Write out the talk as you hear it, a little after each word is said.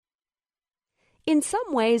In some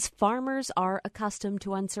ways, farmers are accustomed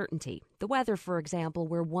to uncertainty. The weather, for example,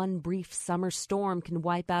 where one brief summer storm can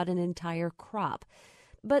wipe out an entire crop.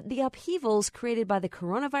 But the upheavals created by the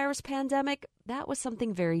coronavirus pandemic, that was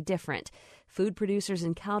something very different. Food producers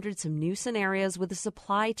encountered some new scenarios with the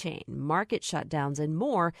supply chain, market shutdowns, and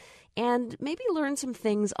more, and maybe learned some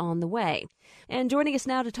things on the way. And joining us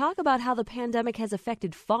now to talk about how the pandemic has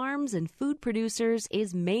affected farms and food producers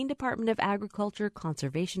is Maine Department of Agriculture,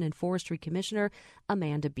 Conservation, and Forestry Commissioner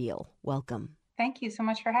Amanda Beal. Welcome. Thank you so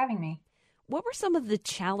much for having me. What were some of the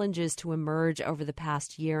challenges to emerge over the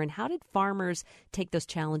past year, and how did farmers take those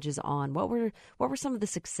challenges on? What were some of the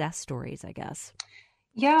success stories, I guess?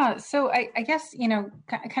 Yeah, so I guess,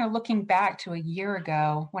 kind of looking back to a year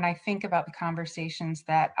ago, when I think about the conversations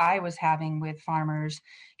that I was having with farmers,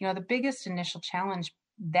 the biggest initial challenge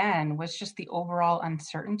then was just the overall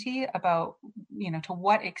uncertainty about, to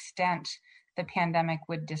what extent the pandemic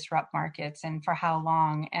would disrupt markets and for how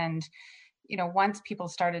long. And once people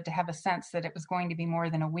started to have a sense that it was going to be more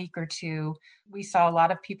than a week or two, we saw a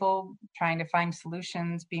lot of people trying to find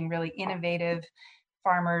solutions, being really innovative,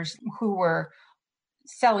 farmers who were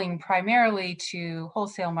selling primarily to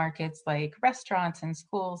wholesale markets like restaurants and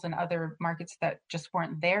schools and other markets that just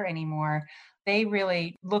weren't there anymore. They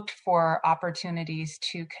really looked for opportunities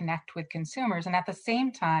to connect with consumers. And at the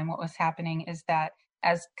same time, what was happening is that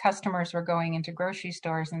as customers were going into grocery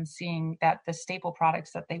stores and seeing that the staple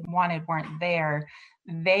products that they wanted weren't there,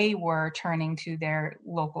 they were turning to their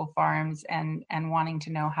local farms and wanting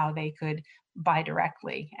to know how they could buy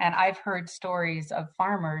directly. And I've heard stories of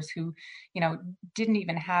farmers who, didn't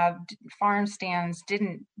even have farm stands,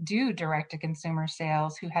 didn't do direct to consumer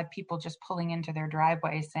sales, who had people just pulling into their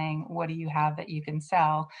driveway saying, "What do you have that you can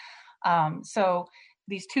sell?" So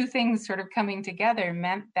these two things sort of coming together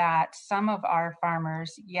meant that some of our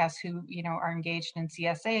farmers, yes, who, are engaged in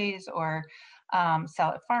CSAs or sell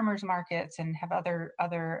at farmers markets and have other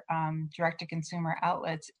direct-to-consumer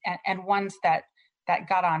outlets, and ones that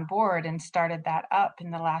got on board and started that up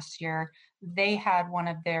in the last year, they had one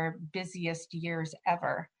of their busiest years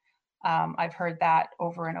ever. I've heard that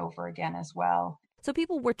over and over again as well. So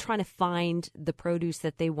people were trying to find the produce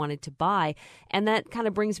that they wanted to buy. And that kind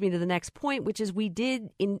of brings me to the next point, which is we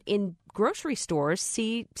did in grocery stores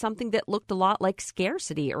see something that looked a lot like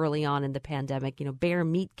scarcity early on in the pandemic, bare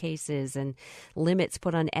meat cases and limits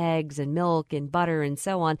put on eggs and milk and butter and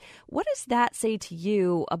so on. What does that say to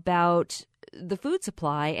you about the food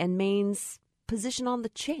supply and Maine's position on the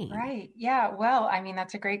chain? Right. Yeah. Well,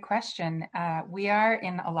 that's a great question. We are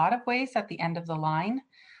in a lot of ways at the end of the line.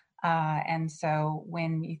 And so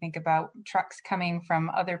when you think about trucks coming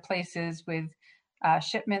from other places with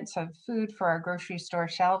shipments of food for our grocery store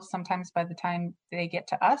shelves, sometimes by the time they get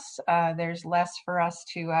to us, there's less for us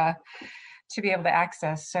to be able to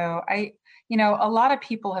access. So a lot of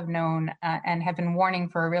people have known and have been warning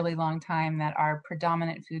for a really long time that our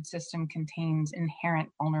predominant food system contains inherent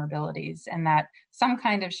vulnerabilities and that some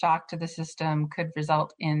kind of shock to the system could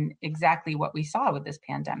result in exactly what we saw with this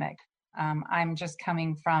pandemic. I'm just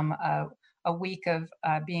coming from a week of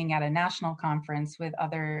being at a national conference with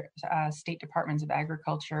other state departments of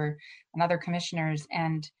agriculture and other commissioners,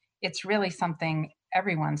 and it's really something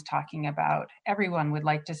everyone's talking about. Everyone would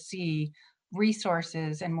like to see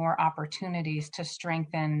resources and more opportunities to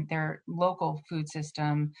strengthen their local food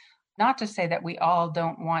system. Not to say that we all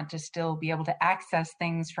don't want to still be able to access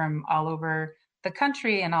things from all over the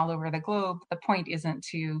country and all over the globe. The point isn't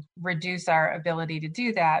to reduce our ability to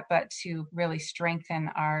do that, but to really strengthen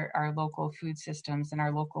our local food systems and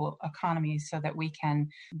our local economies so that we can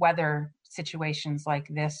weather situations like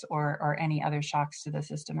this or any other shocks to the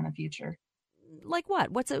system in the future. Like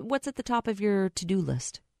what? What's at the top of your to-do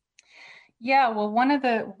list? Yeah, well, one of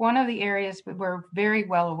the areas we're very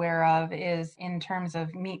well aware of is in terms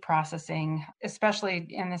of meat processing, especially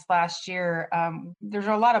in this last year. There's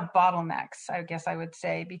a lot of bottlenecks, I guess I would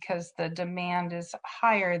say, because the demand is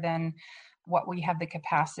higher than what we have the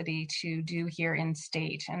capacity to do here in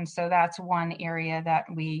state. And so that's one area that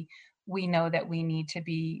we know that we need to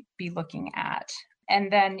be looking at.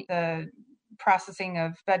 And then the processing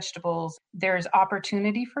of vegetables, there's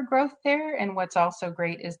opportunity for growth there. And what's also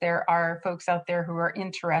great is there are folks out there who are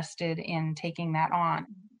interested in taking that on.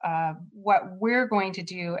 What we're going to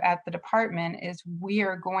do at the department is we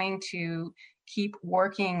are going to keep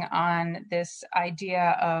working on this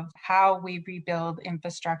idea of how we rebuild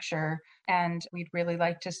infrastructure. And we'd really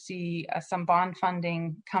like to see some bond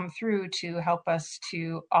funding come through to help us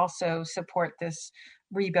to also support this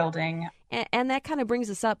rebuilding. And that kind of brings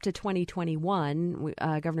us up to 2021.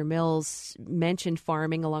 Governor Mills mentioned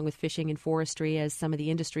farming along with fishing and forestry as some of the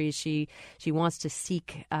industries she wants to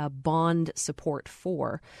seek bond support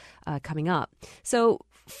for coming up. So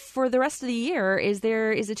for the rest of the year, is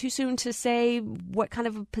it too soon to say what kind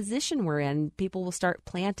of a position we're in? People will start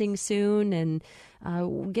planting soon, and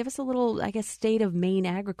give us a little, I guess, state of Maine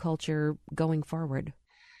agriculture going forward.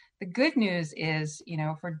 The good news is,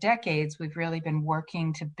 for decades, we've really been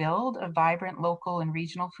working to build a vibrant local and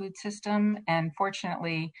regional food system. And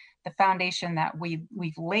fortunately, the foundation that we've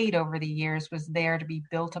laid over the years was there to be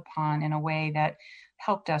built upon in a way that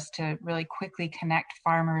helped us to really quickly connect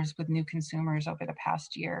farmers with new consumers over the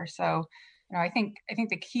past year. So, I think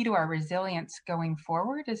the key to our resilience going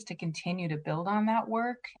forward is to continue to build on that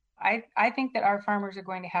work. I think that our farmers are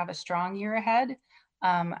going to have a strong year ahead.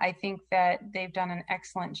 I think that they've done an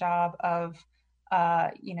excellent job of,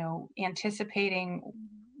 anticipating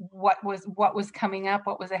what was coming up,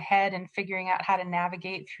 what was ahead, and figuring out how to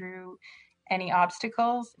navigate through any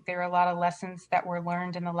obstacles. There are a lot of lessons that were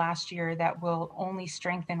learned in the last year that will only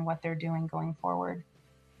strengthen what they're doing going forward.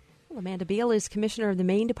 Well, Amanda Beal is Commissioner of the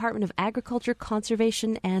Maine Department of Agriculture,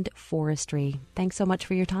 Conservation, and Forestry. Thanks so much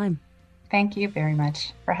for your time. Thank you very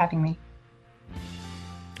much for having me.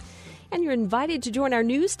 And you're invited to join our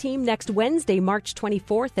news team next Wednesday, March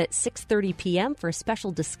 24th at 6:30 p.m. for a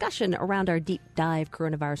special discussion around our deep dive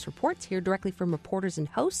coronavirus reports. Hear directly from reporters and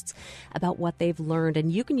hosts about what they've learned.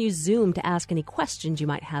 And you can use Zoom to ask any questions you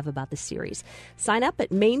might have about the series. Sign up at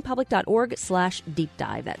mainepublic.org/deep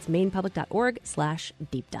dive. That's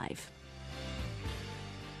mainepublic.org/deep dive.